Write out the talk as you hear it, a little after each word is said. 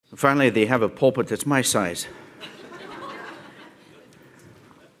Finally, they have a pulpit that's my size.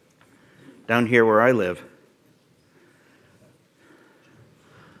 Down here where I live.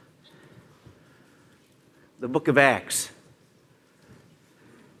 The book of Acts,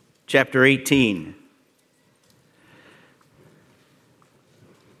 chapter 18.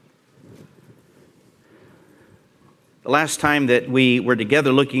 The last time that we were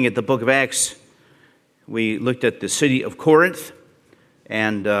together looking at the book of Acts, we looked at the city of Corinth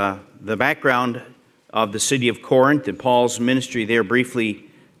and the background of the city of Corinth and Paul's ministry there briefly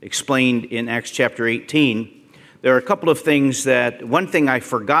explained in Acts chapter 18. There are a couple of things one thing I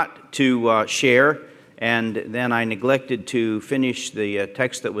forgot to share, and then I neglected to finish the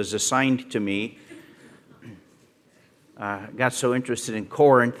text that was assigned to me. I got so interested in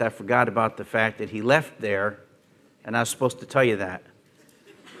Corinth, I forgot about the fact that he left there, and I was supposed to tell you that.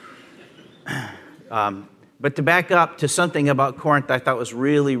 But to back up to something about Corinth I thought was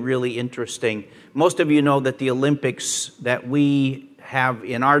really, really interesting. Most of you know that the Olympics that we have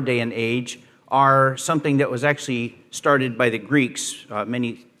in our day and age are something that was actually started by the Greeks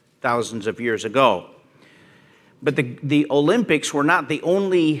many thousands of years ago. But the Olympics were not the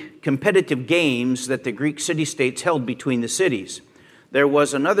only competitive games that the Greek city-states held between the cities. There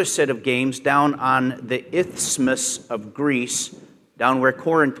was another set of games down on the Isthmus of Greece, down where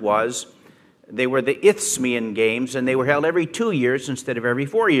Corinth was. They were the Isthmian Games, and they were held every 2 years instead of every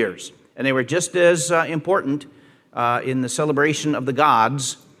 4 years. And they were just as important in the celebration of the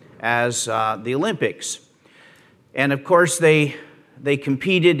gods as the Olympics. And of course, they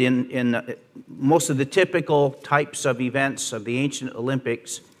competed in most of the typical types of events of the ancient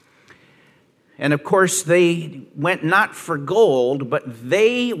Olympics. And of course, they went not for gold, but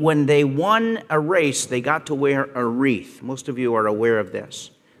when they won a race, they got to wear a wreath. Most of you are aware of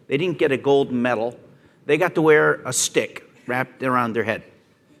this. They didn't get a gold medal. They got to wear a stick wrapped around their head.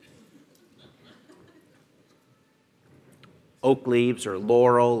 Oak leaves or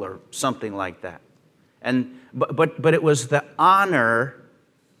laurel or something like that. But it was the honor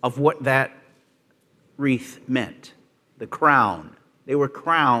of what that wreath meant, the crown. They were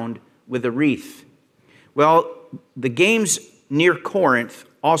crowned with a wreath. Well, the games near Corinth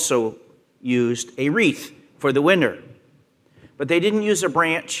also used a wreath for the winner. But they didn't use a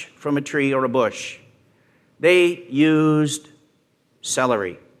branch from a tree or a bush. They used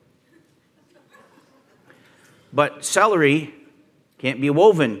celery. But celery can't be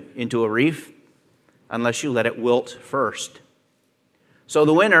woven into a wreath unless you let it wilt first. So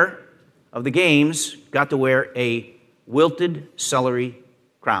the winner of the games got to wear a wilted celery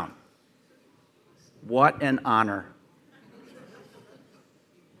crown. What an honor.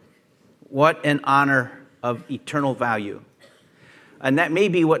 What an honor of eternal value. And that may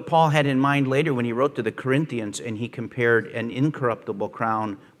be what Paul had in mind later when he wrote to the Corinthians and he compared an incorruptible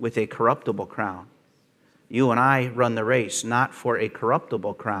crown with a corruptible crown. You and I run the race not for a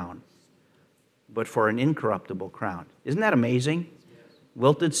corruptible crown, but for an incorruptible crown. Isn't that amazing?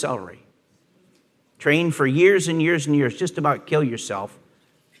 Wilted celery. Train for years and years and years, just about kill yourself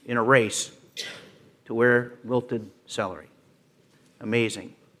in a race to wear wilted celery.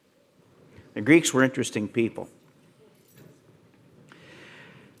 Amazing. The Greeks were interesting people.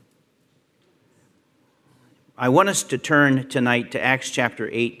 I want us to turn tonight to Acts chapter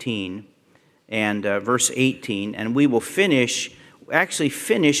 18 and verse 18, and we will finish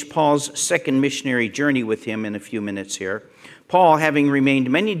Paul's second missionary journey with him in a few minutes here. Paul, having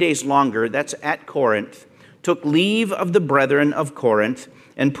remained many days longer, that's at Corinth, took leave of the brethren of Corinth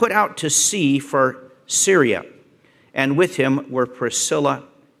and put out to sea for Syria. And with him were Priscilla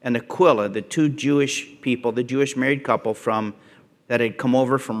and Aquila, the two Jewish people, the Jewish married couple that had come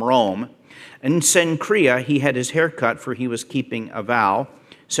over from Rome. In Cenchrea, he had his hair cut, for he was keeping a vow.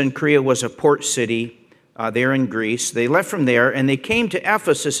 Cenchrea was a port city there in Greece. They left from there, and they came to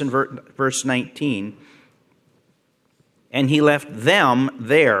Ephesus in verse 19. And he left them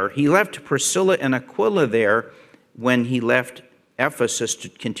there. He left Priscilla and Aquila there when he left Ephesus to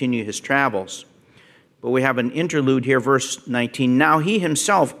continue his travels. But we have an interlude here, verse 19. Now he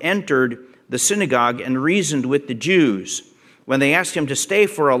himself entered the synagogue and reasoned with the Jews. When they asked him to stay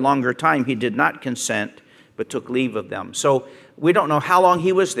for a longer time, he did not consent, but took leave of them. So we don't know how long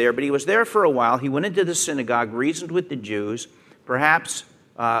he was there, but he was there for a while. He went into the synagogue, reasoned with the Jews, perhaps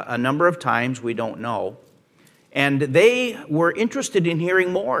a number of times, we don't know. And they were interested in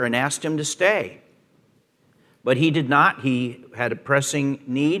hearing more and asked him to stay. But he did not. He had a pressing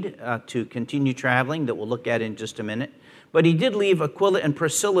need to continue traveling that we'll look at in just a minute. But he did leave Aquila and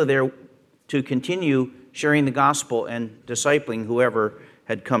Priscilla there to continue sharing the gospel and discipling whoever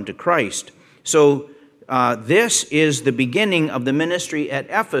had come to Christ. So this is the beginning of the ministry at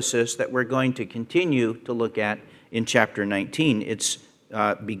Ephesus that we're going to continue to look at in chapter 19. It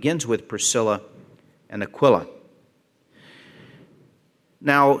begins with Priscilla and Aquila.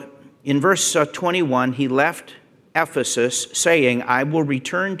 Now, in verse 21, he left Ephesus, saying, I will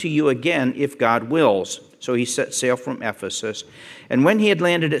return to you again if God wills. So he set sail from Ephesus. And when he had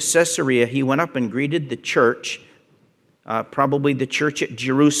landed at Caesarea, he went up and greeted the church, probably the church at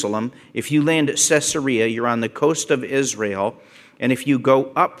Jerusalem. If you land at Caesarea, you're on the coast of Israel. And if you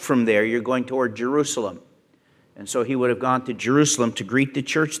go up from there, you're going toward Jerusalem. And so he would have gone to Jerusalem to greet the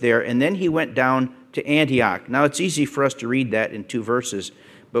church there. And then he went down to Antioch. Now, it's easy for us to read that in 2 verses.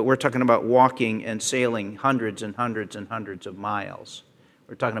 But we're talking about walking and sailing hundreds and hundreds and hundreds of miles.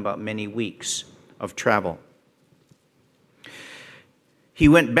 We're talking about many weeks of travel. He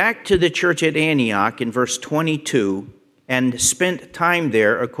went back to the church at Antioch in verse 22 and spent time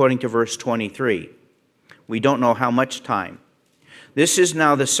there according to verse 23. We don't know how much time. This is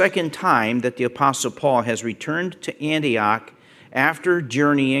now the second time that the Apostle Paul has returned to Antioch after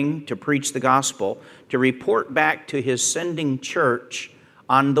journeying to preach the gospel, to report back to his sending church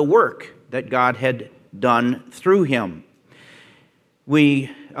on the work that God had done through him. We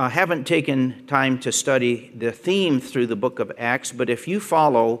haven't taken time to study the theme through the book of Acts, but if you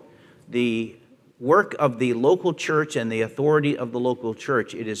follow the work of the local church and the authority of the local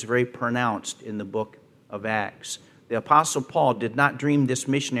church, it is very pronounced in the book of Acts. The Apostle Paul did not dream this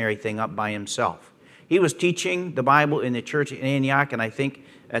missionary thing up by himself. He was teaching the Bible in the church in Antioch, and I think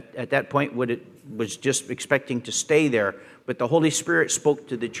at that point was just expecting to stay there. But the Holy Spirit spoke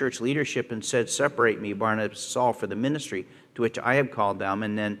to the church leadership and said, separate me, Barnabas, Saul, for the ministry to which I have called them.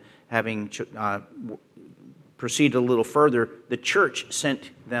 And then having proceeded a little further, the church sent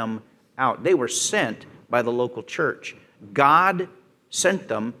them out. They were sent by the local church. God sent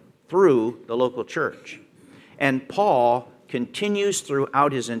them through the local church. And Paul continues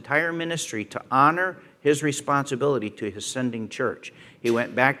throughout his entire ministry to honor his responsibility to his sending church. He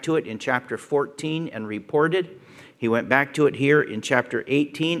went back to it in chapter 14 and reported. He went back to it here in chapter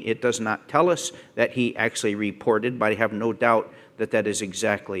 18. It does not tell us that he actually reported, but I have no doubt that that is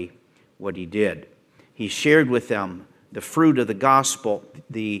exactly what he did. He shared with them the fruit of the gospel,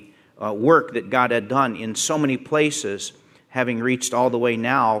 the work that God had done in so many places, having reached all the way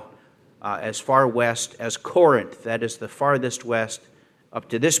now as far west as Corinth. That is the farthest west up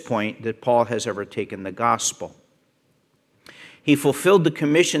to this point that Paul has ever taken the gospel. He fulfilled the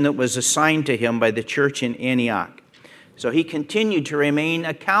commission that was assigned to him by the church in Antioch. So he continued to remain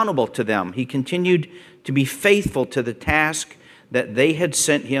accountable to them. He continued to be faithful to the task that they had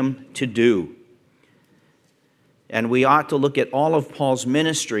sent him to do. And we ought to look at all of Paul's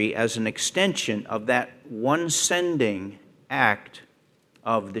ministry as an extension of that one sending act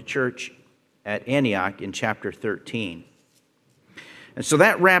of the church at Antioch in chapter 13. And so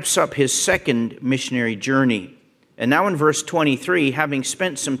that wraps up his second missionary journey. And now in verse 23, having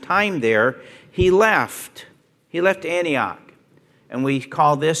spent some time there, he left. He left Antioch. And we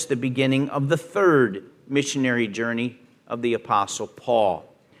call this the beginning of the third missionary journey of the Apostle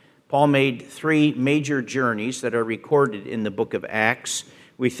Paul. Paul made 3 major journeys that are recorded in the book of Acts.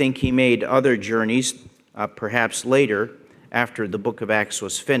 We think he made other journeys, perhaps later, after the book of Acts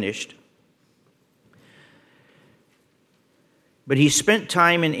was finished. But he spent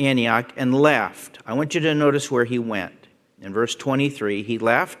time in Antioch and left. I want you to notice where he went. In verse 23, he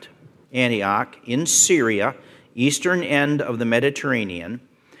left Antioch in Syria, eastern end of the Mediterranean,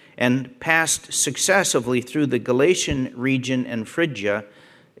 and passed successively through the Galatian region and Phrygia,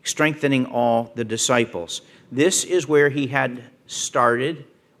 strengthening all the disciples. This is where he had started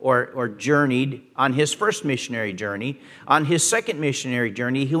or journeyed on his first missionary journey. On his second missionary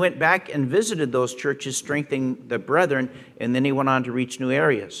journey, he went back and visited those churches, strengthening the brethren, and then he went on to reach new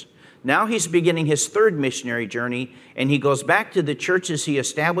areas. Now he's beginning his third missionary journey, and he goes back to the churches he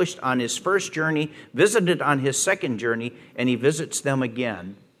established on his first journey, visited on his second journey, and he visits them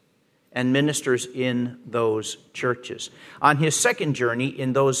again and ministers in those churches. On his second journey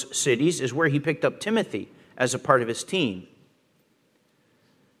in those cities is where he picked up Timothy as a part of his team.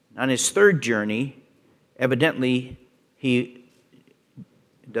 On his third journey, evidently, he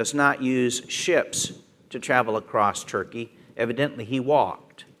does not use ships to travel across Turkey. Evidently, he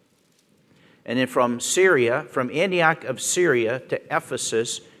walked. And then from Syria, from Antioch of Syria to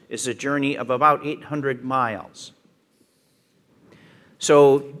Ephesus, is a journey of about 800 miles.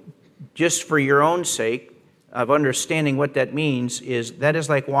 So, just for your own sake of understanding what that means, is that is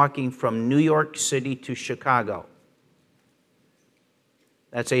like walking from New York City to Chicago.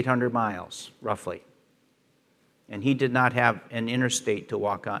 That's 800 miles, roughly. And he did not have an interstate to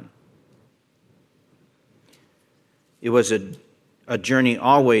walk on. It was a journey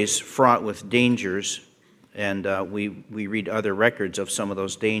always fraught with dangers, and we read other records of some of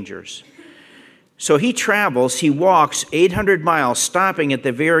those dangers. So he travels, he walks 800 miles, stopping at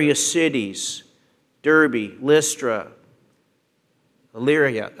the various cities, Derbe, Lystra,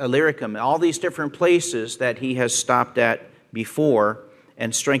 Illyricum, all these different places that he has stopped at before,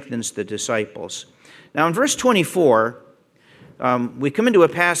 and strengthens the disciples. Now in verse 24, we come into a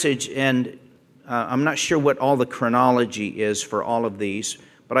passage, and I'm not sure what all the chronology is for all of these,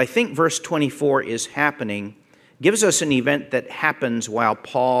 but I think verse 24 gives us an event that happens while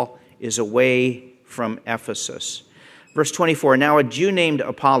Paul is away from Ephesus. Verse 24, now a Jew named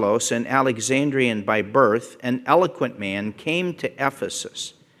Apollos, an Alexandrian by birth, an eloquent man, came to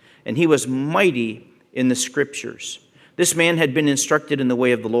Ephesus, and he was mighty in the Scriptures. This man had been instructed in the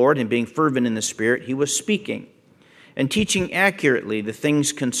way of the Lord, and being fervent in the Spirit, he was speaking and teaching accurately the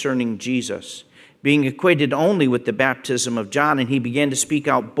things concerning Jesus, being acquainted only with the baptism of John, and he began to speak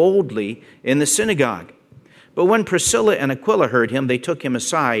out boldly in the synagogue. But when Priscilla and Aquila heard him, they took him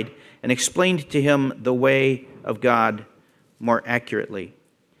aside and explained to him the way of God more accurately.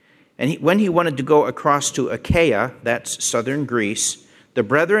 And when he wanted to go across to Achaia, that's southern Greece, the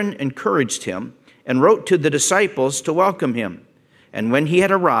brethren encouraged him and wrote to the disciples to welcome him. And when he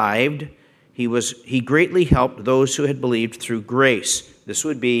had arrived, he greatly helped those who had believed through grace. This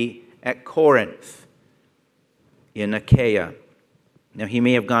would be at Corinth, in Achaia. Now, he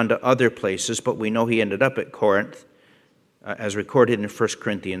may have gone to other places, but we know he ended up at Corinth, as recorded in 1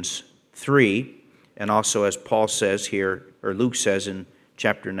 Corinthians 3, and also as Paul says here, or Luke says in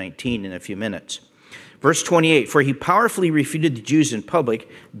chapter 19 in a few minutes. Verse 28, for he powerfully refuted the Jews in public,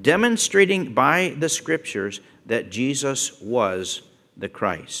 demonstrating by the Scriptures that Jesus was the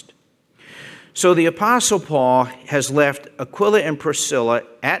Christ. So the Apostle Paul has left Aquila and Priscilla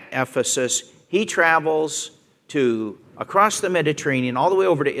at Ephesus. He travels across the Mediterranean, all the way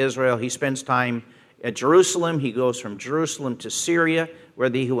over to Israel. He spends time at Jerusalem. He goes from Jerusalem to Syria,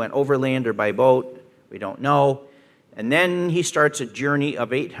 whether he went overland or by boat, we don't know. And then he starts a journey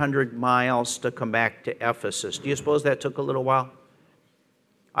of 800 miles to come back to Ephesus. Do you suppose that took a little while?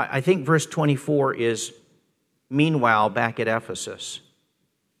 I think verse 24 is, meanwhile, back at Ephesus.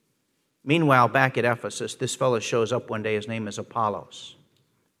 Meanwhile, back at Ephesus, this fellow shows up one day. His name is Apollos.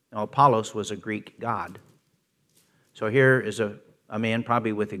 Now, Apollos was a Greek god. So here is a man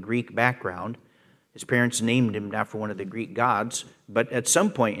probably with a Greek background. His parents named him after one of the Greek gods, but at some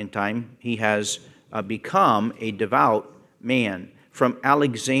point in time, he has become a devout man from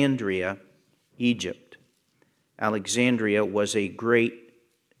Alexandria, Egypt. Alexandria was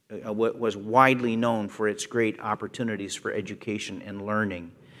was widely known for its great opportunities for education and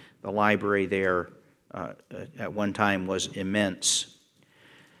learning. The library there at one time was immense.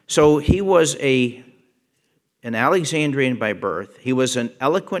 So he was an Alexandrian by birth. He was an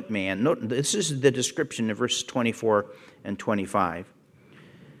eloquent man. Note, this is the description in verses 24 and 25.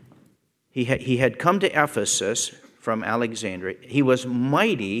 He had come to Ephesus from Alexandria. He was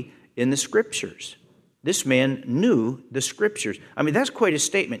mighty in the Scriptures. This man knew the Scriptures. I mean, that's quite a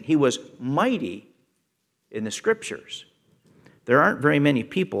statement. He was mighty in the Scriptures. There aren't very many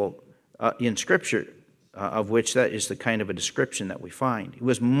people in Scripture of which that is the kind of a description that we find. He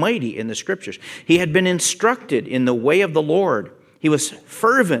was mighty in the Scriptures. He had been instructed in the way of the Lord. He was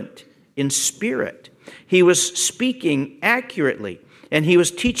fervent in spirit. He was speaking accurately, and he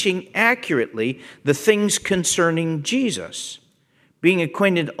was teaching accurately the things concerning Jesus, being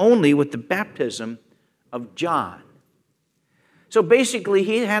acquainted only with the baptism of John. So basically,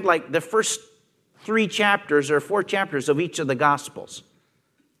 he had like the first 3 chapters or 4 chapters of each of the Gospels.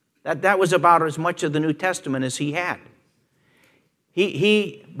 That was about as much of the New Testament as he had.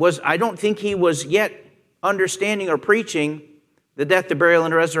 I don't think he was yet understanding or preaching the death, the burial,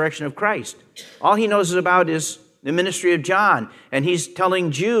 and the resurrection of Christ. All he knows about is the ministry of John. And he's telling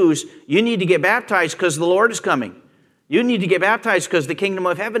Jews, you need to get baptized because the Lord is coming. You need to get baptized because the kingdom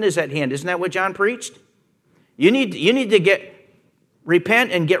of heaven is at hand. Isn't that what John preached? You need to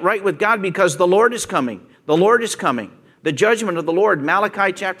repent and get right with God because the Lord is coming. The Lord is coming. The judgment of the Lord,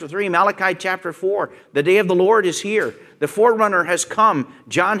 Malachi chapter 3, Malachi chapter 4. The day of the Lord is here. The forerunner has come.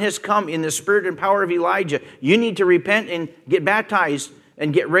 John has come in the spirit and power of Elijah. You need to repent and get baptized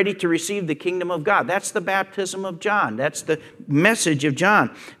and get ready to receive the kingdom of God. That's the baptism of John. That's the message of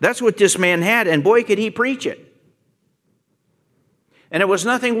John. That's what this man had, and boy, could he preach it. And there was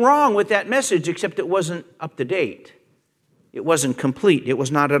nothing wrong with that message except it wasn't up to date. It wasn't complete. It was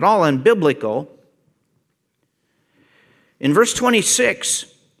not at all unbiblical. In verse 26,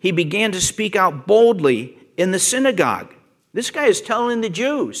 he began to speak out boldly in the synagogue. This guy is telling the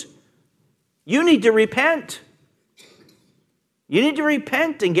Jews, you need to repent. You need to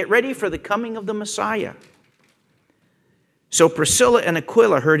repent and get ready for the coming of the Messiah. So Priscilla and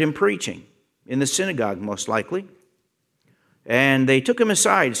Aquila heard him preaching in the synagogue, most likely. And they took him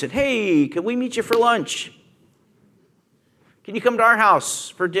aside and said, "Hey, can we meet you for lunch? Can you come to our house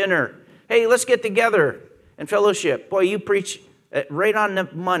for dinner? Hey, let's get together and fellowship. Boy, you preach right on the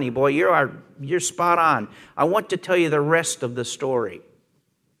money. Boy, you're spot on. I want to tell you the rest of the story."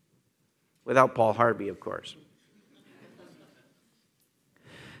 Without Paul Harvey, of course.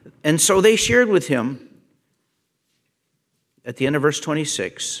 And so they shared with him, at the end of verse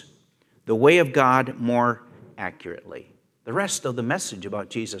 26, the way of God more accurately. The rest of the message about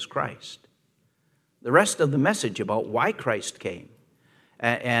Jesus Christ. The rest of the message about why Christ came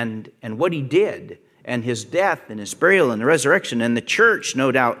and what he did, and his death and his burial and the resurrection. And the church,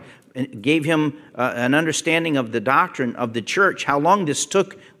 no doubt, gave him an understanding of the doctrine of the church. How long this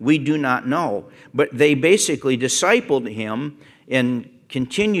took, we do not know. But they basically discipled him and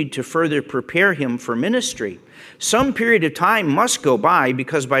continued to further prepare him for ministry. Some period of time must go by,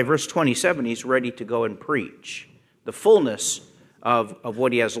 because by verse 27, he's ready to go and preach the fullness of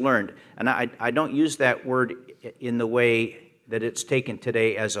what he has learned. And I don't use that word in the way that it's taken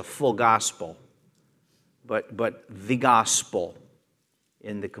today as a full gospel, but the gospel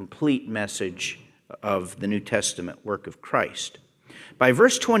in the complete message of the New Testament work of Christ. By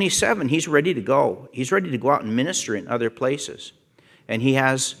verse 27, he's ready to go. He's ready to go out and minister in other places. And he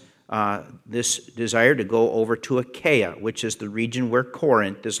has this desire to go over to Achaia, which is the region where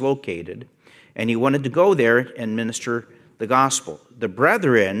Corinth is located. And he wanted to go there and minister the gospel. The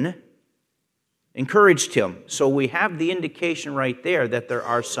brethren encouraged him. So we have the indication right there that there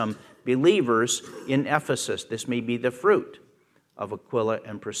are some believers in Ephesus. This may be the fruit of Aquila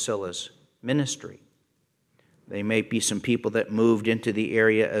and Priscilla's ministry. There may be some people that moved into the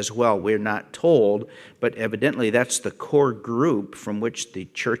area as well. We're not told, but evidently that's the core group from which the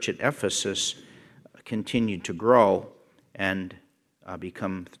church at Ephesus continued to grow and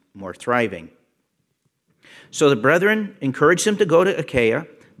become more thriving. So the brethren encouraged him to go to Achaia.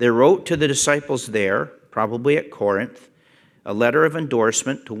 They wrote to the disciples there, probably at Corinth, a letter of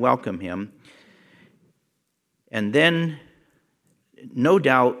endorsement to welcome him. And then, no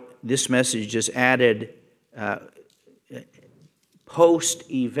doubt, this message is added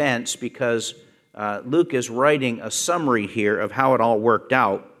post-events, because Luke is writing a summary here of how it all worked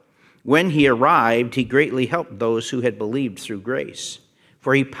out. When he arrived, he greatly helped those who had believed through grace,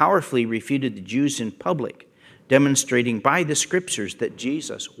 for he powerfully refuted the Jews in public, demonstrating by the Scriptures that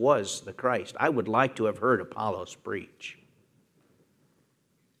Jesus was the Christ. I would like to have heard Apollos preach,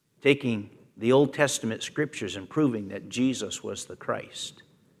 taking the Old Testament Scriptures and proving that Jesus was the Christ.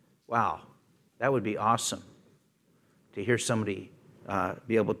 Wow, that would be awesome to hear somebody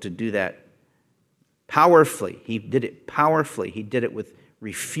be able to do that powerfully. He did it powerfully. He did it with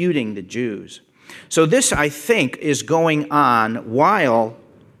refuting the Jews. So this, I think, is going on while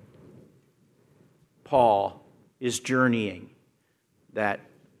Paul is journeying that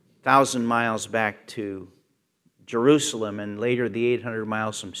 1,000 miles back to Jerusalem, and later the 800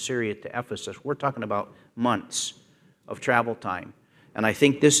 miles from Syria to Ephesus. We're talking about months of travel time. And I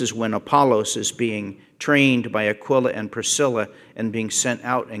think this is when Apollos is being trained by Aquila and Priscilla and being sent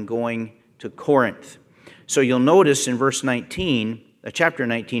out and going to Corinth. So you'll notice in verse 19, chapter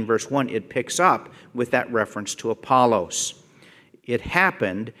 19, verse 1, it picks up with that reference to Apollos. It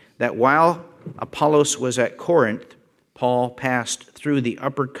happened that while Apollos was at Corinth, Paul passed through the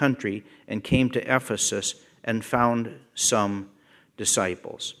upper country and came to Ephesus and found some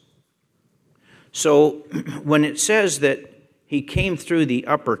disciples. So when it says that he came through the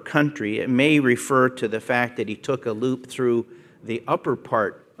upper country, it may refer to the fact that he took a loop through the upper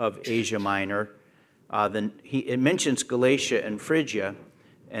part of Asia Minor. It mentions Galatia and Phrygia,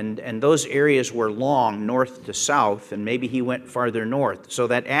 and those areas were long north to south, and maybe he went farther north. So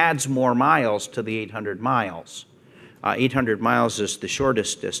that adds more miles to the 800 miles. 800 miles is the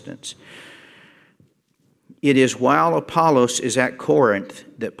shortest distance. It is while Apollos is at Corinth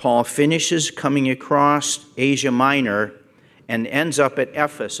that Paul finishes coming across Asia Minor and ends up at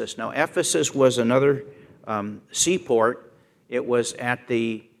Ephesus. Now, Ephesus was another seaport. It was at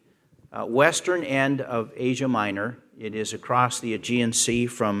the western end of Asia Minor. It is across the Aegean Sea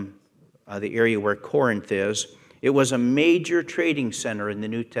from the area where Corinth is. It was a major trading center in the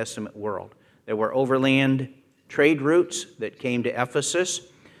New Testament world. There were overland trade routes that came to Ephesus,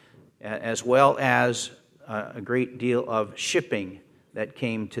 as well as a great deal of shipping that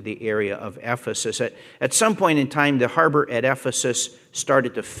came to the area of Ephesus. At some point in time, the harbor at Ephesus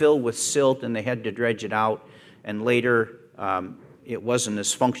started to fill with silt, and they had to dredge it out. And later, it wasn't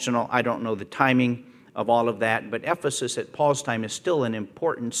as functional. I don't know the timing of all of that. But Ephesus at Paul's time is still an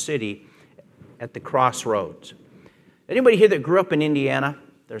important city at the crossroads. Anybody here that grew up in Indiana?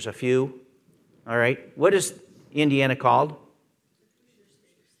 There's a few. All right. What is Indiana called?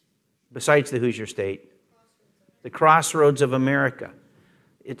 Besides the Hoosier State? The Crossroads of America.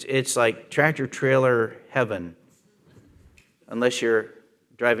 It's like tractor trailer heaven, unless you're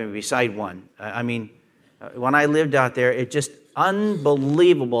driving beside one. I mean, when I lived out there, it just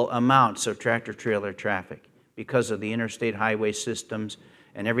unbelievable amounts of tractor trailer traffic because of the interstate highway systems,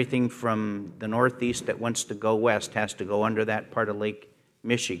 and everything from the northeast that wants to go west has to go under that part of Lake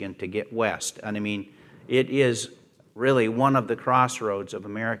Michigan to get west. And I mean, it is really one of the crossroads of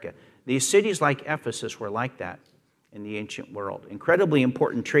America. These cities like Ephesus were like that in the ancient world. Incredibly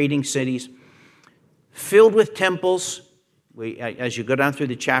important trading cities, filled with temples. As you go down through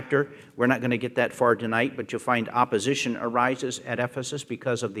the chapter, we're not going to get that far tonight, but you'll find opposition arises at Ephesus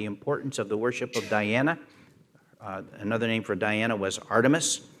because of the importance of the worship of Diana. Another name for Diana was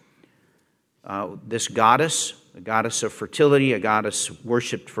Artemis. This goddess, a goddess of fertility, a goddess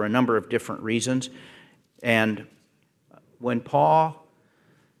worshipped for a number of different reasons. And when Paul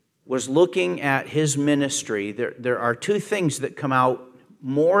was looking at his ministry, there are two things that come out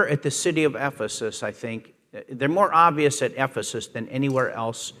more at the city of Ephesus, I think. They're more obvious at Ephesus than anywhere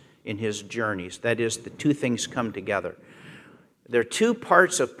else in his journeys. That is, the two things come together. There are two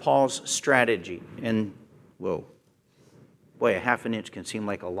parts of Paul's strategy. And, whoa, boy, a half an inch can seem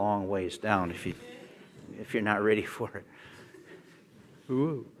like a long ways down if you're not ready for it.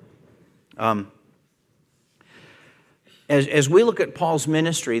 Ooh. As we look at Paul's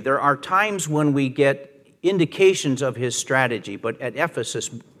ministry, there are times when we get indications of his strategy, but at Ephesus,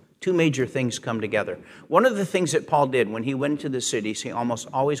 two major things come together. One of the things that Paul did when he went to the cities, he almost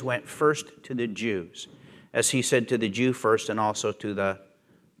always went first to the Jews, as he said, to the Jew first and also to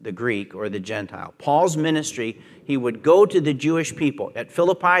the Greek or the Gentile. Paul's ministry, he would go to the Jewish people. At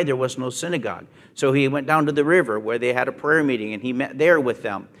Philippi, there was no synagogue, so he went down to the river where they had a prayer meeting, and he met there with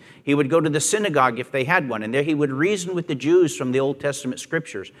them. He would go to the synagogue if they had one, and there he would reason with the Jews from the Old Testament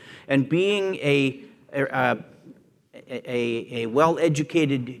scriptures. And being a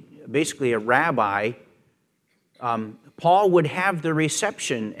well-educated, basically a rabbi, Paul would have the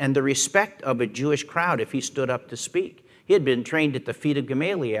reception and the respect of a Jewish crowd if he stood up to speak. He had been trained at the feet of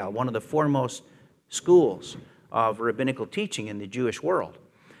Gamaliel, one of the foremost schools of rabbinical teaching in the Jewish world.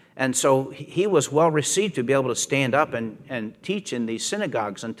 And so he was well received to be able to stand up and teach in these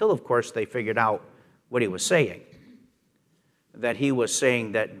synagogues until, of course, they figured out what he was saying. That he was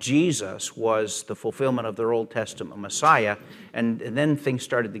saying that Jesus was the fulfillment of their Old Testament Messiah, and then things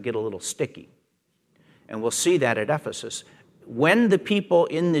started to get a little sticky. And we'll see that at Ephesus. When the people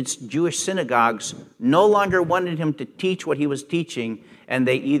in the Jewish synagogues no longer wanted him to teach what he was teaching, and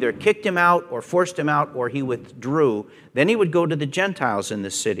they either kicked him out or forced him out or he withdrew, then he would go to the Gentiles in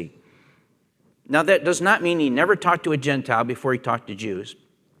the city. Now, that does not mean he never talked to a Gentile before he talked to Jews.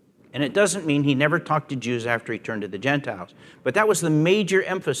 And it doesn't mean he never talked to Jews after he turned to the Gentiles. But that was the major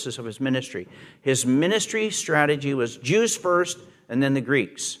emphasis of his ministry. His ministry strategy was Jews first and then the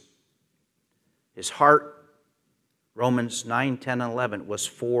Greeks. His heart, Romans 9, 10, and 11, was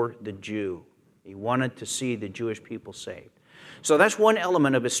for the Jew. He wanted to see the Jewish people saved. So that's one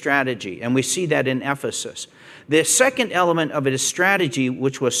element of his strategy, and we see that in Ephesus. The second element of his strategy,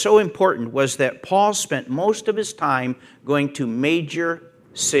 which was so important, was that Paul spent most of his time going to major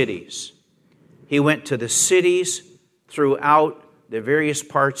cities. He went to the cities throughout the various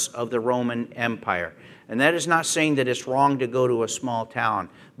parts of the Roman Empire. And that is not saying that it's wrong to go to a small town,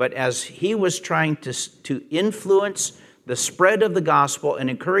 but as he was trying to influence the spread of the gospel and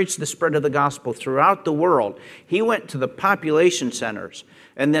encourage the spread of the gospel throughout the world, he went to the population centers.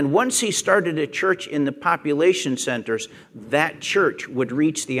 And then once he started a church in the population centers, that church would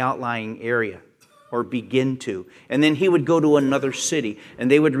reach the outlying area, or begin to. And then he would go to another city,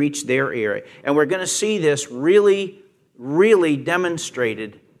 and they would reach their area. And we're going to see this really, really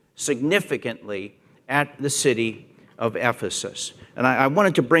demonstrated significantly at the city of Ephesus. And I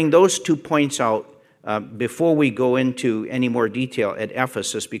wanted to bring those 2 points out before we go into any more detail at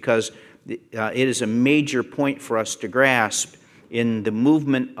Ephesus, because it is a major point for us to grasp in the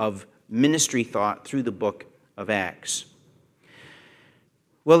movement of ministry thought through the book of Acts.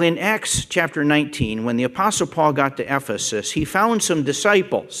 Well, in Acts chapter 19, when the Apostle Paul got to Ephesus, he found some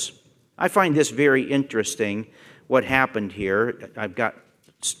disciples. I find this very interesting, what happened here. I've got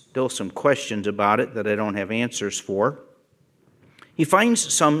still some questions about it that I don't have answers for. He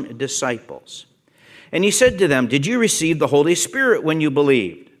finds some disciples. And he said to them, "Did you receive the Holy Spirit when you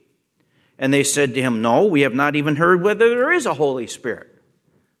believed?" And they said to him, "No, we have not even heard whether there is a Holy Spirit."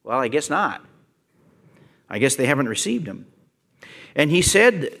 Well, I guess not. I guess they haven't received him. And he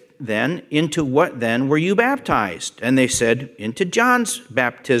said then, into what then were you baptized? And they said, into John's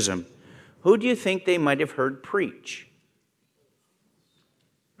baptism. Who do you think they might have heard preach?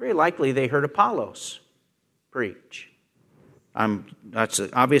 Very likely they heard Apollos preach. That's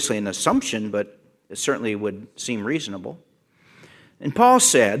obviously an assumption, but it certainly would seem reasonable. And Paul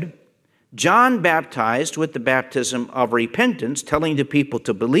said, John baptized with the baptism of repentance, telling the people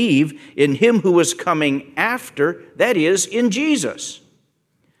to believe in him who was coming after, that is, in Jesus.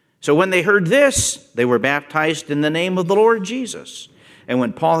 So when they heard this, they were baptized in the name of the Lord Jesus. And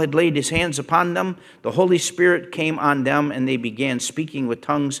when Paul had laid his hands upon them, the Holy Spirit came on them, and they began speaking with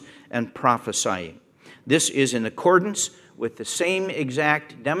tongues and prophesying. This is in accordance with the same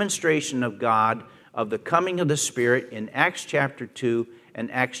exact demonstration of God of the coming of the Spirit in Acts chapter 2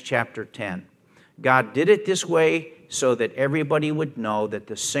 and Acts chapter 10. God did it this way so that everybody would know that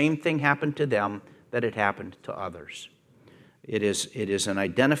the same thing happened to them that had happened to others. It is an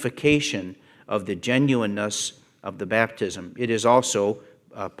identification of the genuineness of the baptism. It is also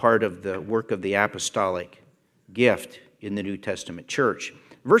part of the work of the apostolic gift in the New Testament church.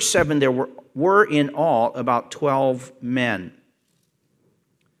 Verse 7, there were in all about 12 men.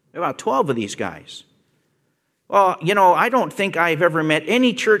 About 12 of these guys. Well, I don't think I've ever met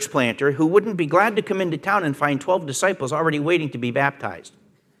any church planter who wouldn't be glad to come into town and find 12 disciples already waiting to be baptized.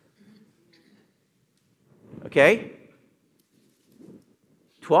 Okay?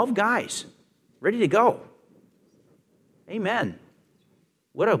 12 guys ready to go. Amen.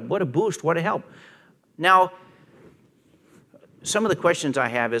 What a boost, what a help. Now, some of the questions I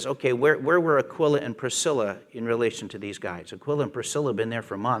have is, okay, where were Aquila and Priscilla in relation to these guys? Aquila and Priscilla have been there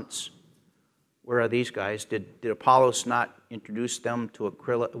for months. Where are these guys? Did Apollos not introduce them to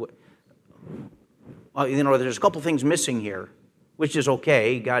Aquila? Well, there's a couple things missing here, which is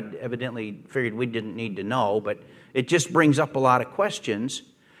okay. God evidently figured we didn't need to know, but it just brings up a lot of questions.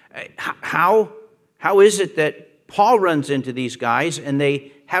 How is it that Paul runs into these guys and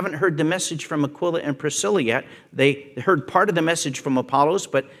they haven't heard the message from Aquila and Priscilla yet? They heard part of the message from Apollos,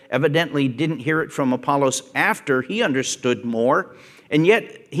 but evidently didn't hear it from Apollos after he understood more. And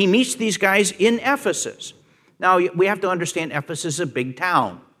yet he meets these guys in Ephesus. Now, we have to understand Ephesus is a big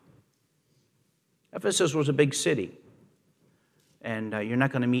town. Ephesus was a big city. And you're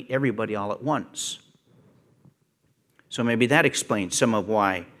not going to meet everybody all at once. So maybe that explains some of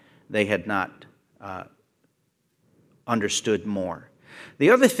why they had not understood more. The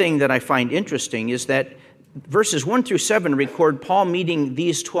other thing that I find interesting is that verses 1 through 7 record Paul meeting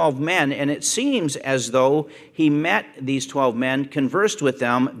these 12 men, and it seems as though he met these 12 men, conversed with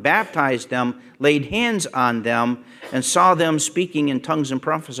them, baptized them, laid hands on them, and saw them speaking in tongues and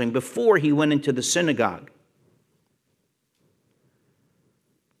prophesying before he went into the synagogue.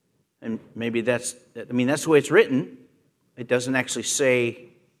 And maybe that's the way it's written. It doesn't actually say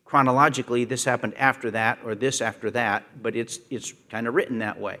chronologically this happened after that or this after that, but it's kind of written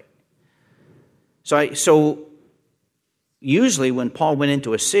that way. So usually when Paul went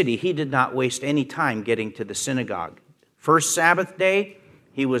into a city, he did not waste any time getting to the synagogue. First Sabbath day,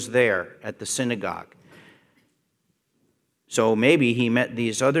 he was there at the synagogue. So maybe he met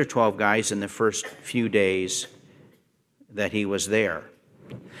these other 12 guys in the first few days that he was there.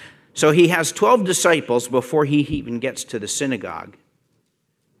 So he has 12 disciples before he even gets to the synagogue.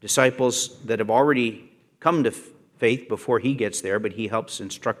 Disciples that have already come to faith before he gets there, but he helps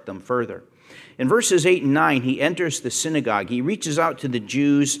instruct them further. In verses 8 and 9, he enters the synagogue. He reaches out to the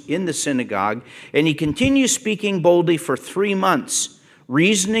Jews in the synagogue, and he continues speaking boldly for 3 months,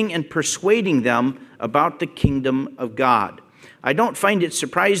 reasoning and persuading them about the kingdom of God. I don't find it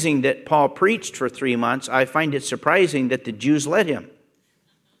surprising that Paul preached for 3 months. I find it surprising that the Jews let him.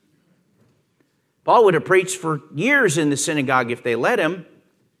 Paul would have preached for years in the synagogue if they let him,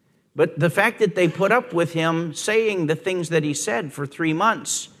 but the fact that they put up with him saying the things that he said for 3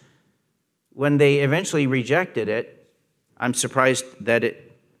 months, when they eventually rejected it, I'm surprised that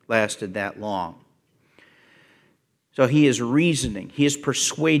it lasted that long. So he is reasoning. He is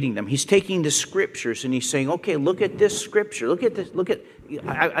persuading them. He's taking the scriptures and he's saying, okay, look at this scripture. Look at this.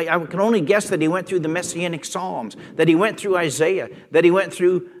 I can only guess that he went through the Messianic Psalms, that he went through Isaiah, that he went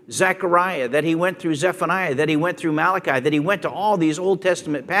through Zechariah, that he went through Zephaniah, that he went through Malachi, that he went to all these Old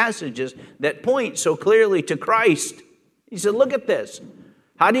Testament passages that point so clearly to Christ. He said, look at this.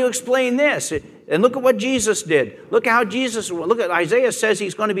 How do you explain this? And look at what Jesus did. Look at Isaiah says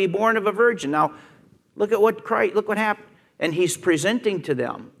he's going to be born of a virgin. Now, look what happened. And he's presenting to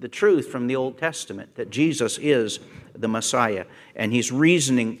them the truth from the Old Testament, that Jesus is the Messiah. And he's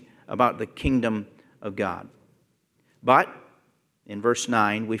reasoning about the kingdom of God. But in verse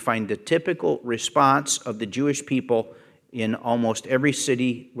 9, we find the typical response of the Jewish people in almost every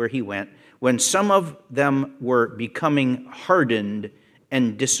city where he went, when some of them were becoming hardened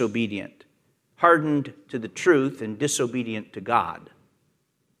and disobedient. Hardened to the truth and disobedient to God.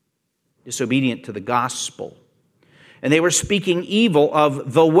 Disobedient to the gospel. And they were speaking evil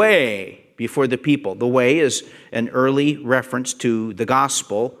of the way before the people. The way is an early reference to the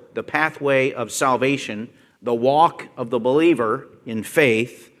gospel, the pathway of salvation, the walk of the believer in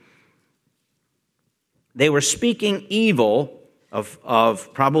faith. They were speaking evil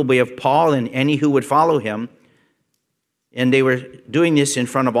of probably of Paul and any who would follow him. And they were doing this in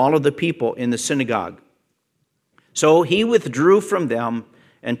front of all of the people in the synagogue. So he withdrew from them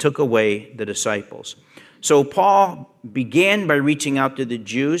and took away the disciples. So Paul began by reaching out to the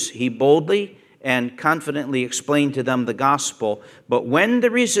Jews. He boldly and confidently explained to them the gospel. But when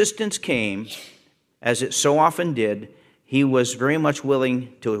the resistance came, as it so often did, he was very much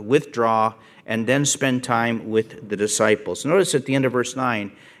willing to withdraw and then spend time with the disciples. Notice at the end of verse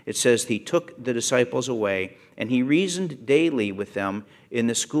 9, it says, he took the disciples away, and he reasoned daily with them in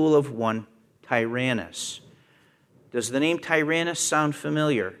the school of one Tyrannus. Does the name Tyrannus sound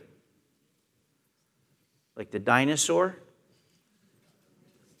familiar? Like the dinosaur?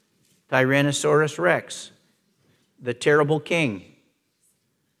 Tyrannosaurus Rex, the terrible king.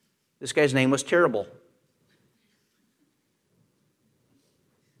 This guy's name was terrible.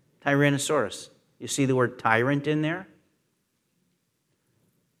 Tyrannosaurus. You see the word tyrant in there?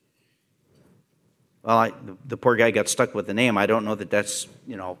 Well, the poor guy got stuck with the name. I don't know that that's,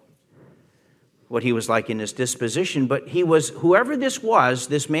 what he was like in his disposition, but he was, whoever this was,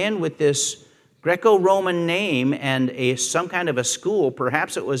 this man with this Greco-Roman name and some kind of a school,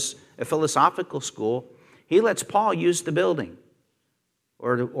 perhaps it was a philosophical school, he lets Paul use the building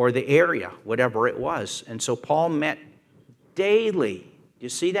or the area, whatever it was. And so Paul met daily. You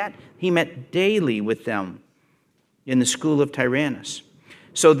see that? He met daily with them in the school of Tyrannus.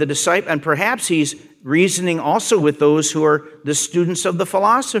 So the disciple, and perhaps he's reasoning also with those who are the students of the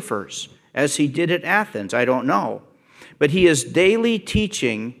philosophers, as he did at Athens. I don't know. But he is daily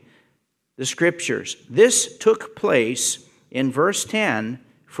teaching the Scriptures. This took place in verse 10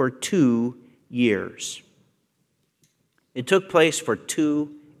 for 2 years. It took place for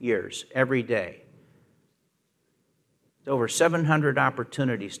 2 years, every day. Over 700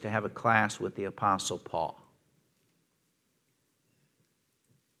 opportunities to have a class with the Apostle Paul.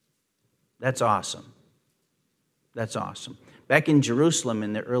 That's awesome. That's awesome. Back in Jerusalem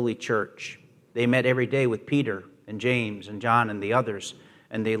in the early church, they met every day with Peter and James and John and the others,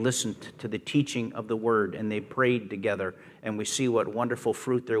 and they listened to the teaching of the Word, and they prayed together. And we see what wonderful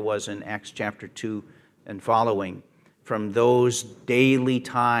fruit there was in Acts chapter 2 and following from those daily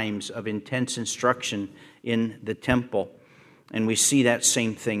times of intense instruction in the temple. And we see that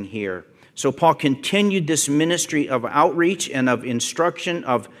same thing here. So Paul continued this ministry of outreach and of instruction,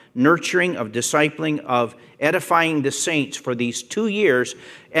 of nurturing, of discipling, of edifying the saints for these 2 years.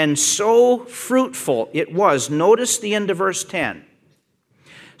 And so fruitful it was. Notice the end of verse 10.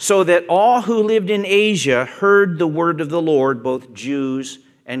 So that all who lived in Asia heard the word of the Lord, both Jews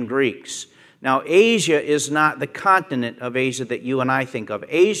and Greeks. Now, Asia is not the continent of Asia that you and I think of.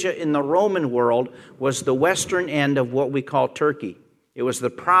 Asia in the Roman world was the western end of what we call Turkey. It was the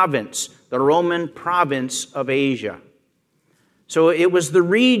province, the Roman province of Asia. So it was the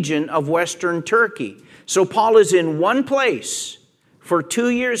region of western Turkey. So Paul is in one place for 2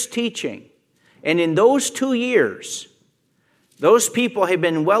 years teaching. And in those 2 years, those people have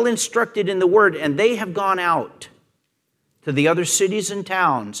been well instructed in the Word, and they have gone out to the other cities and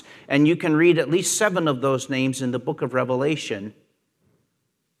towns. And you can read at least 7 of those names in the book of Revelation.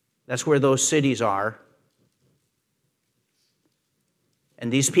 That's where those cities are.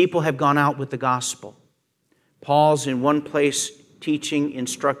 And these people have gone out with the gospel. Paul's in one place teaching,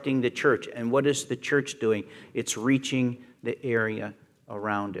 instructing the church. And what is the church doing? It's reaching the area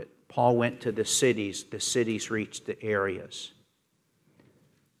around it. Paul went to the cities reached the areas.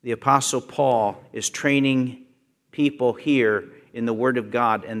 The Apostle Paul is training people here in the Word of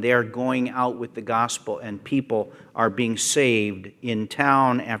God, and they are going out with the gospel, and people are being saved in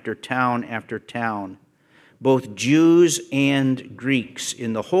town after town after town. Both Jews and Greeks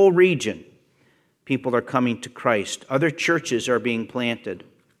in the whole region, people are coming to Christ. Other churches are being planted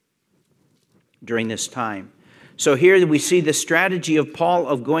during this time. So here we see the strategy of Paul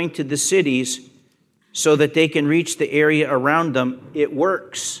of going to the cities so that they can reach the area around them. It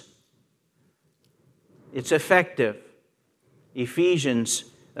works. It's effective. Ephesians,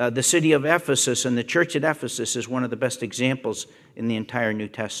 the city of Ephesus and the church at Ephesus is one of the best examples in the entire New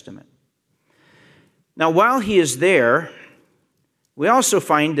Testament. Now, while he is there, We also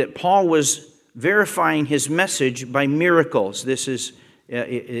find that Paul was verifying his message by miracles. This is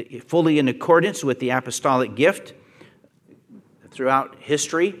fully in accordance with the apostolic gift. Throughout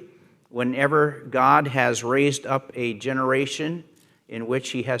history, whenever God has raised up a generation in which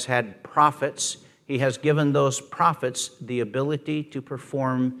he has had prophets, he has given those prophets the ability to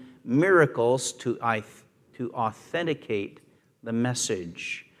perform miracles to authenticate the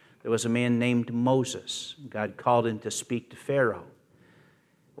message. There was a man named Moses. God called him to speak to Pharaoh.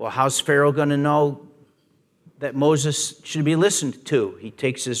 Well, how's Pharaoh going to know that Moses should be listened to? He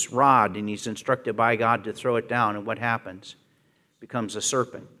takes his rod and he's instructed by God to throw it down, and what happens? It becomes a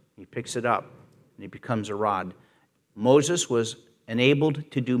serpent. He picks it up and it becomes a rod. Moses was enabled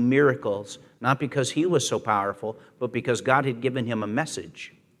to do miracles, not because he was so powerful, but because God had given him a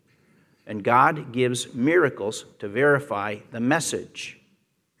message. And God gives miracles to verify the message.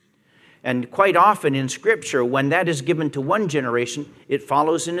 And quite often in Scripture, when that is given to one generation, it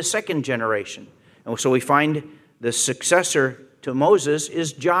follows in a second generation. And so we find the successor to Moses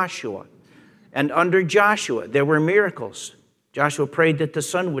is Joshua. And under Joshua, there were miracles. Joshua prayed that the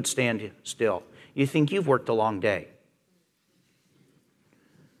sun would stand still. You think you've worked a long day.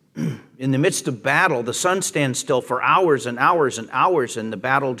 In the midst of battle, the sun stands still for hours and hours and hours, and the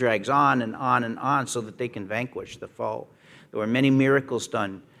battle drags on and on and on so that they can vanquish the foe. There were many miracles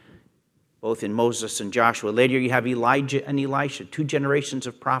done, both in Moses and Joshua. Later you have Elijah and Elisha, 2 generations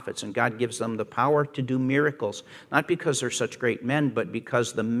of prophets, and God gives them the power to do miracles, not because they're such great men, but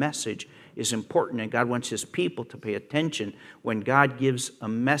because the message is important, and God wants his people to pay attention. When God gives a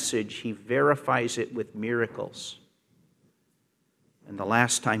message, he verifies it with miracles. And the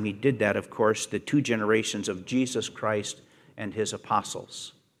last time he did that, of course, the 2 generations of Jesus Christ and his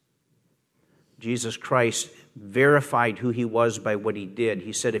apostles. Jesus Christ verified who he was by what he did.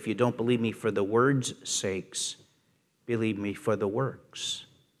 He said, if you don't believe me for the word's sakes, believe me for the works.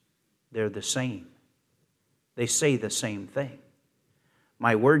 They're the same. They say the same thing.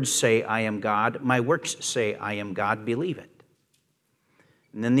 My words say I am God. My works say I am God. Believe it.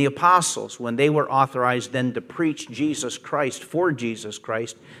 And then the apostles, when they were authorized then to preach Jesus Christ for Jesus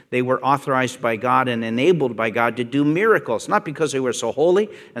Christ, they were authorized by God and enabled by God to do miracles. Not because they were so holy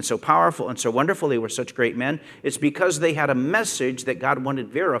and so powerful and so wonderful, they were such great men. It's because they had a message that God wanted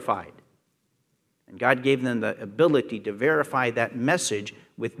verified. And God gave them the ability to verify that message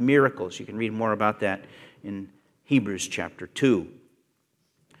with miracles. You can read more about that in Hebrews chapter 2.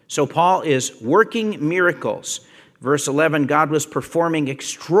 So Paul is working miracles. Verse 11, God was performing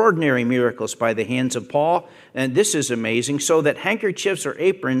extraordinary miracles by the hands of Paul. And this is amazing, so that handkerchiefs or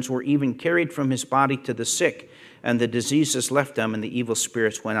aprons were even carried from his body to the sick, and the diseases left them, and the evil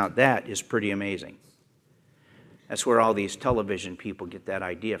spirits went out. That is pretty amazing. That's where all these television people get that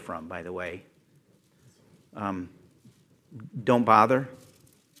idea from, by the way. Don't bother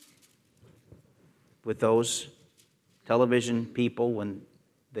with those television people when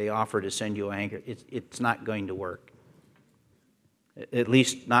they offer to send you a handkerchief. It's not going to work. At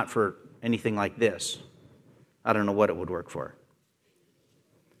least not for anything like this. I don't know what it would work for.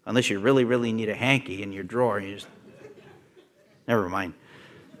 Unless you really, really need a hanky in your drawer. You just... Never mind.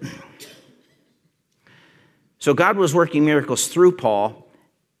 So God was working miracles through Paul,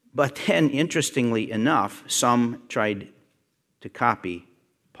 but then, interestingly enough, some tried to copy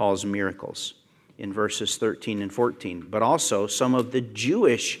Paul's miracles in verses 13 and 14. But also some of the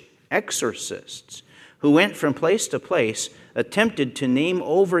Jewish exorcists who went from place to place attempted to name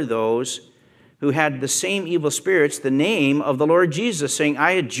over those who had the same evil spirits the name of the Lord Jesus, saying,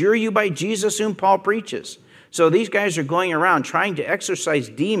 I adjure you by Jesus whom Paul preaches. So these guys are going around trying to exorcise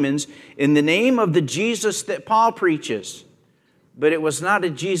demons in the name of the Jesus that Paul preaches. But it was not a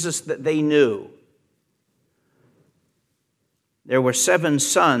Jesus that they knew. There were 7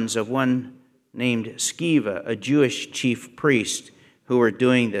 sons of one named Sceva, a Jewish chief priest, who were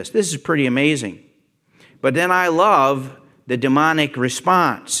doing this. This is pretty amazing. But then I love the demonic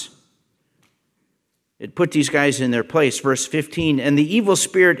response. It put these guys in their place. Verse 15, and the evil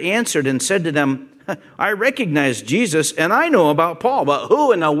spirit answered and said to them, I recognize Jesus and I know about Paul, but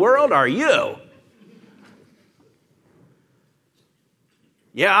who in the world are you?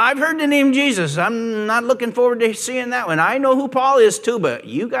 Yeah, I've heard the name Jesus. I'm not looking forward to seeing that one. I know who Paul is too, but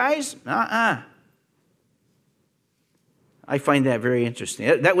you guys? I find that very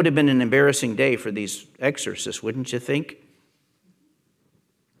interesting. That would have been an embarrassing day for these exorcists, wouldn't you think?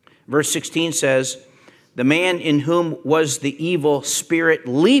 Verse 16 says, the man in whom was the evil spirit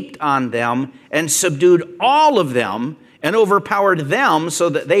leaped on them and subdued all of them and overpowered them so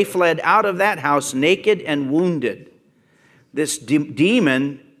that they fled out of that house naked and wounded. This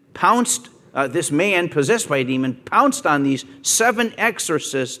demon pounced this man possessed by a demon pounced on these 7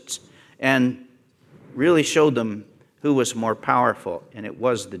 exorcists and really showed them who was more powerful, and it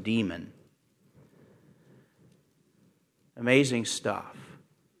was the demon. Amazing stuff.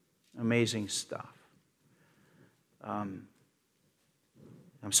 Amazing stuff. I'm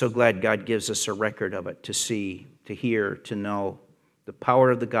so glad God gives us a record of it to see, to hear, to know the power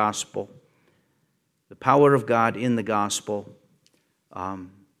of the gospel, the power of God in the gospel,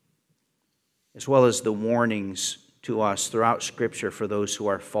 as well as the warnings to us throughout Scripture for those who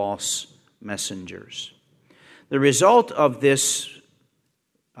are false messengers. The result of this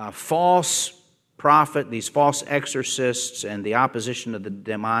false prophet, these false exorcists, and the opposition of the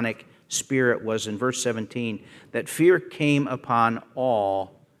demonic spirit was in verse 17, that fear came upon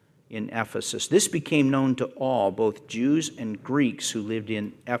all in Ephesus. This became known to all, both Jews and Greeks who lived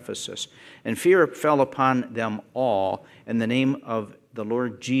in Ephesus. And fear fell upon them all, and the name of the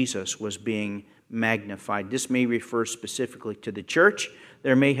Lord Jesus was being magnified. This may refer specifically to the church.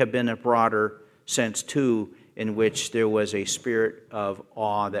 There may have been a broader sense, too, in which there was a spirit of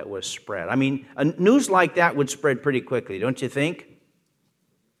awe that was spread. I mean, news like that would spread pretty quickly, don't you think?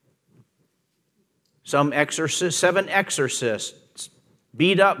 Some exorcist, 7 exorcists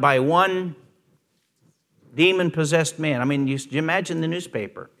beat up by one demon-possessed man. I mean, you imagine the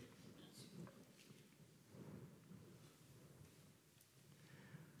newspaper.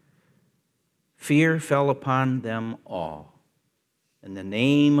 Fear fell upon them all, and the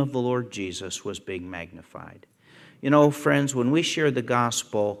name of the Lord Jesus was being magnified. You know, friends, when we share the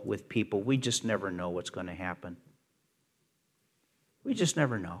gospel with people, we just never know what's going to happen. We just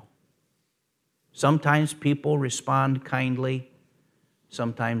never know. Sometimes people respond kindly.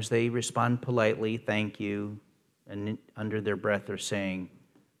 Sometimes they respond politely, thank you, and under their breath they're saying,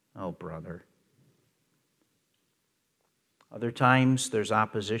 oh, brother. Other times there's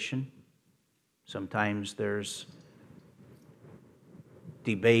opposition. Sometimes there's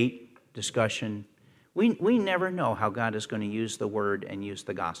debate, discussion. We never know how God is going to use the word and use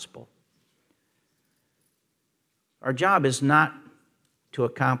the gospel. Our job is not to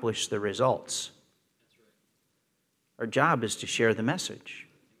accomplish the results. Our job is to share the message.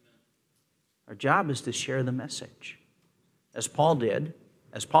 Our job is to share the message, as Paul did,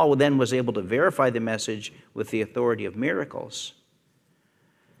 as Paul then was able to verify the message with the authority of miracles.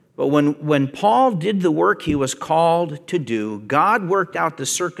 But when Paul did the work he was called to do, God worked out the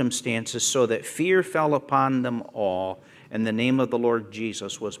circumstances so that fear fell upon them all, and the name of the Lord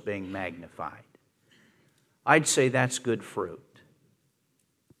Jesus was being magnified. I'd say that's good fruit.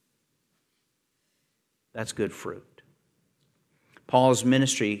 That's good fruit. Paul's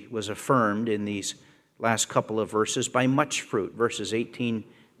ministry was affirmed in these last couple of verses by much fruit, verses 18,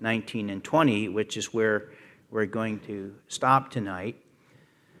 19, and 20, which is where we're going to stop tonight.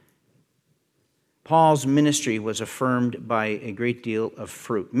 Paul's ministry was affirmed by a great deal of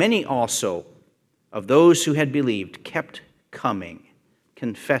fruit. Many also of those who had believed kept coming,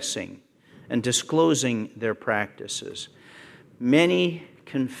 confessing, and disclosing their practices. Many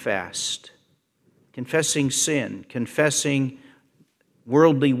confessed, confessing sin, confessing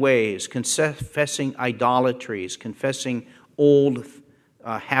worldly ways, confessing idolatries, confessing old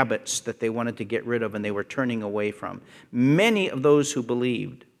habits that they wanted to get rid of and they were turning away from. Many of those who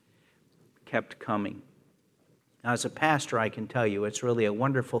believed kept coming. Now, as a pastor, I can tell you it's really a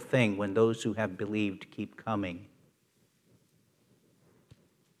wonderful thing when those who have believed keep coming.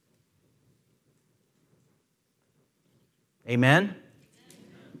 Amen?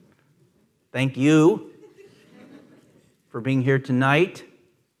 Thank you for being here tonight.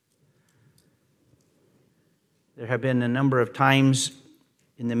 There have been a number of times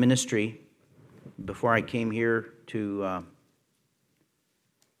in the ministry before I came here to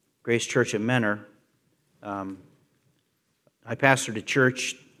Grace Church at Menor. I pastored a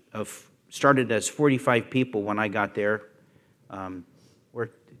church started as 45 people when I got there.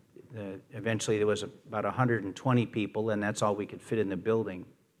 Eventually there was about 120 people, and that's all we could fit in the building.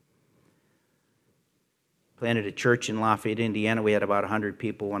 Planted a church in Lafayette, Indiana. We had about 100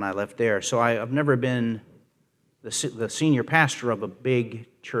 people when I left there. So I've never been the senior pastor of a big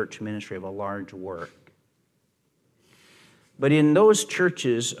church ministry, of a large work. But in those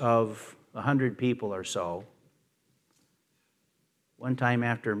churches of 100 people or so, one time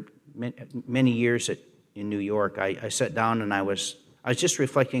after many years in New York, I sat down and I was just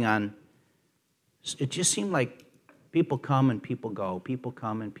reflecting on, it just seemed like people come and people go, people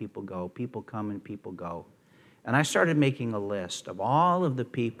come and people go, people come and people go. And I started making a list of all of the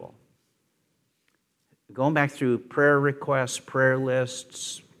people, going back through prayer requests, prayer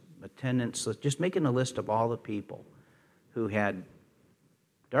lists, attendance lists, just making a list of all the people who had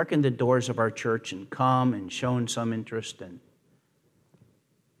darkened the doors of our church and come and shown some interest. And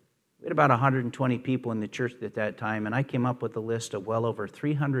we had about 120 people in the church at that time, and I came up with a list of well over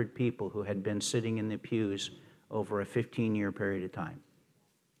 300 people who had been sitting in the pews over a 15-year period of time.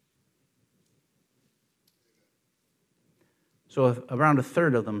 So around a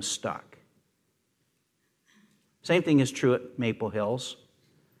third of them stuck. Same thing is true at Maple Hills.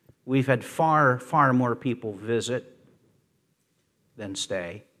 We've had far, far more people visit than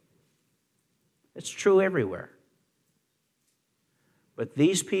stay. It's true everywhere. But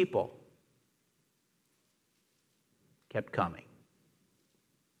these people kept coming.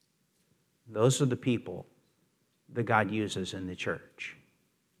 Those are the people that God uses in the church.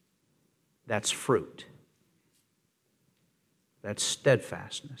 That's fruit. That's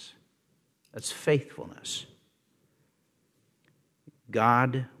steadfastness. That's faithfulness.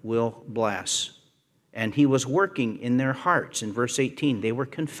 God will bless. And he was working in their hearts. In verse 18, they were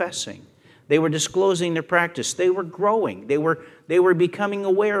confessing. They were disclosing their practice. They were growing. They were becoming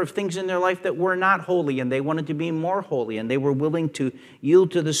aware of things in their life that were not holy, and they wanted to be more holy, and they were willing to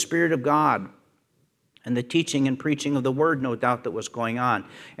yield to the Spirit of God and the teaching and preaching of the Word, no doubt, that was going on.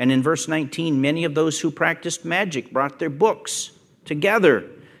 And in verse 19, many of those who practiced magic brought their books together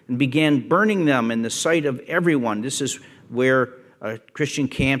and began burning them in the sight of everyone. This is where Christian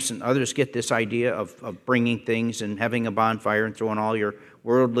camps and others get this idea of bringing things and having a bonfire and throwing all your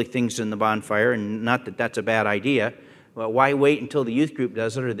worldly things in the bonfire, and not that that's a bad idea. Well, why wait until the youth group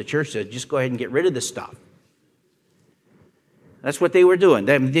does it or the church does it? Just go ahead and get rid of the stuff. That's what they were doing.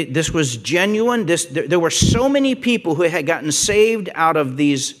 This was genuine. There were so many people who had gotten saved out of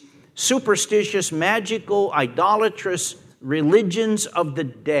these superstitious, magical, idolatrous religions of the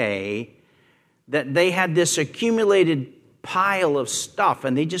day that they had this accumulated pile of stuff,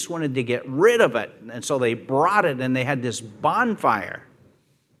 and they just wanted to get rid of it. And so they brought it, and they had this bonfire.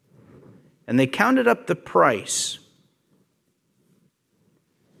 And they counted up the price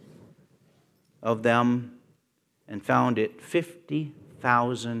of them and found it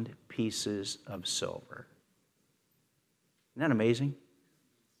 50,000 pieces of silver. Isn't that amazing?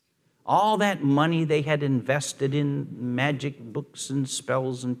 All that money they had invested in magic books and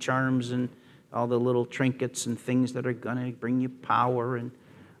spells and charms and all the little trinkets and things that are going to bring you power and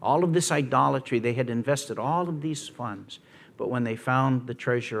all of this idolatry, they had invested all of these funds. But when they found the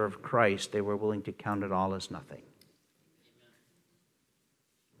treasure of Christ, they were willing to count it all as nothing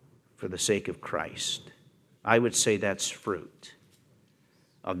for the sake of Christ. I would say that's fruit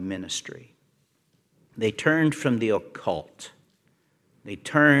of ministry. They turned from the occult. They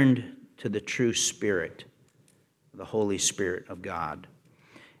turned to the true Spirit, the Holy Spirit of God.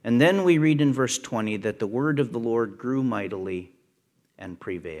 And then we read in verse 20 that the word of the Lord grew mightily and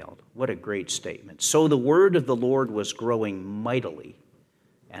prevailed. What a great statement. So the word of the Lord was growing mightily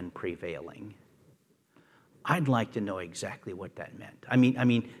and prevailing. I'd like to know exactly what that meant. I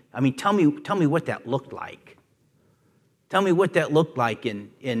mean, tell me what that looked like. Tell me what that looked like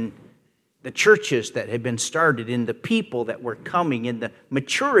in the churches that had been started, in the people that were coming, in the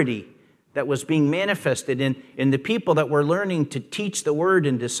maturity that was being manifested, in the people that were learning to teach the word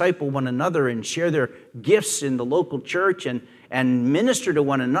and disciple one another and share their gifts in the local church and minister to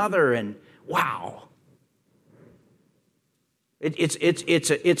one another. And wow.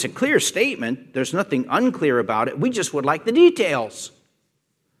 It's a clear statement. There's nothing unclear about it. We just would like the details.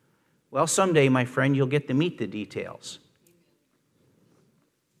 Well, someday, my friend, you'll get to meet the details.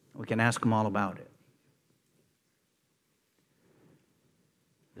 We can ask them all about it.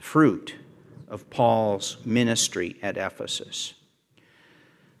 The fruit of Paul's ministry at Ephesus.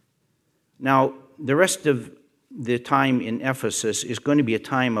 Now, the rest of the time in Ephesus is going to be a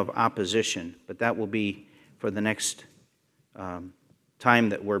time of opposition, but that will be for the next time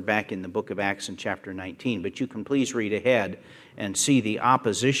that we're back in the book of Acts in chapter 19. But you can please read ahead and see the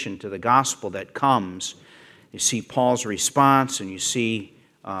opposition to the gospel that comes. You see Paul's response, and you see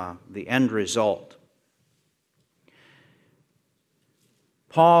the end result.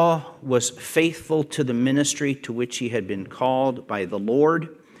 Paul was faithful to the ministry to which he had been called by the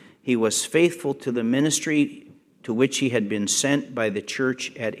Lord. He was faithful to the ministry to which he had been sent by the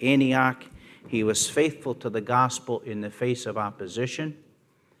church at Antioch. He was faithful to the gospel in the face of opposition.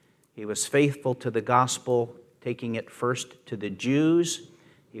 He was faithful to the gospel, taking it first to the Jews.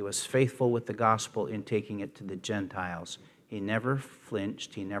 He was faithful with the gospel in taking it to the Gentiles. He never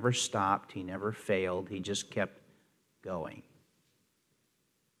flinched. He never stopped. He never failed. He just kept going.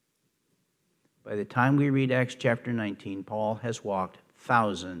 By the time we read Acts chapter 19, Paul has walked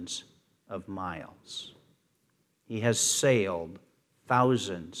thousands of miles. He has sailed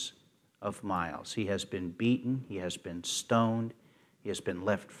thousands of miles. He has been beaten. He has been stoned. He has been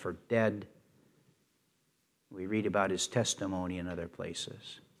left for dead. We read about his testimony in other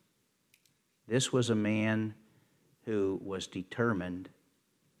places. This was a man who was determined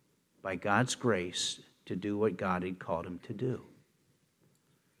by God's grace to do what God had called him to do.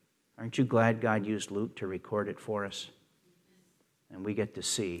 Aren't you glad God used Luke to record it for us? And we get to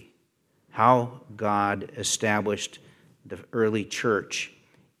see how God established the early church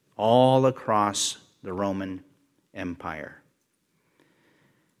all across the Roman Empire.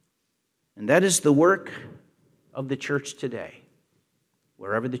 And that is the work of the church today.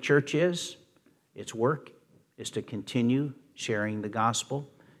 Wherever the church is, its work is to continue sharing the gospel,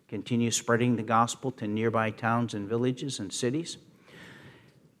 continue spreading the gospel to nearby towns and villages and cities.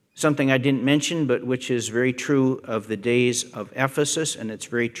 Something I didn't mention, but which is very true of the days of Ephesus, and it's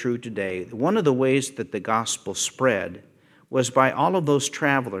very true today. One of the ways that the gospel spread was by all of those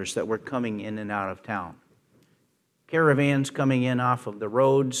travelers that were coming in and out of town. Caravans coming in off of the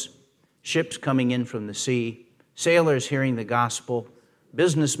roads, ships coming in from the sea, sailors hearing the gospel,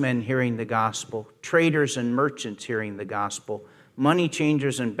 businessmen hearing the gospel, traders and merchants hearing the gospel, money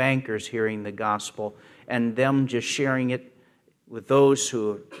changers and bankers hearing the gospel, and them just sharing it with those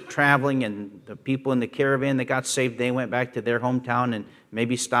who are traveling, and the people in the caravan that got saved, they went back to their hometown and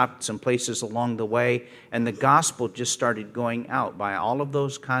maybe stopped some places along the way, and the gospel just started going out by all of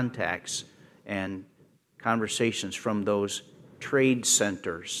those contacts and conversations from those trade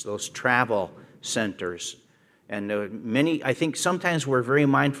centers, those travel centers. And I think sometimes we're very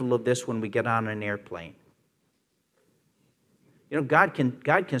mindful of this when we get on an airplane. You know, God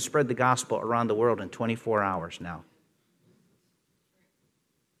can spread the gospel around the world in 24 hours now.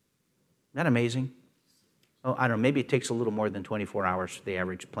 Isn't that amazing? Oh, I don't know, maybe it takes a little more than 24 hours for the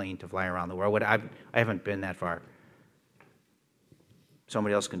average plane to fly around the world. I haven't been that far.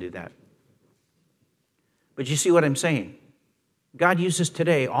 Somebody else can do that. But you see what I'm saying? God uses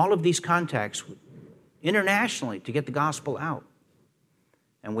today all of these contacts internationally to get the gospel out.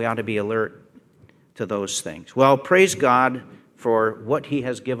 And we ought to be alert to those things. Well, praise God for what He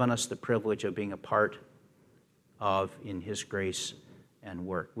has given us the privilege of being a part of in His grace and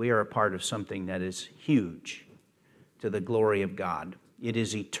work. We are a part of something that is huge to the glory of God. It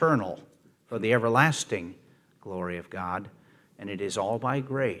is eternal for the everlasting glory of God, and it is all by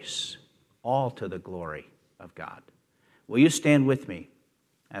grace, all to the glory of God. Will you stand with me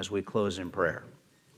as we close in prayer?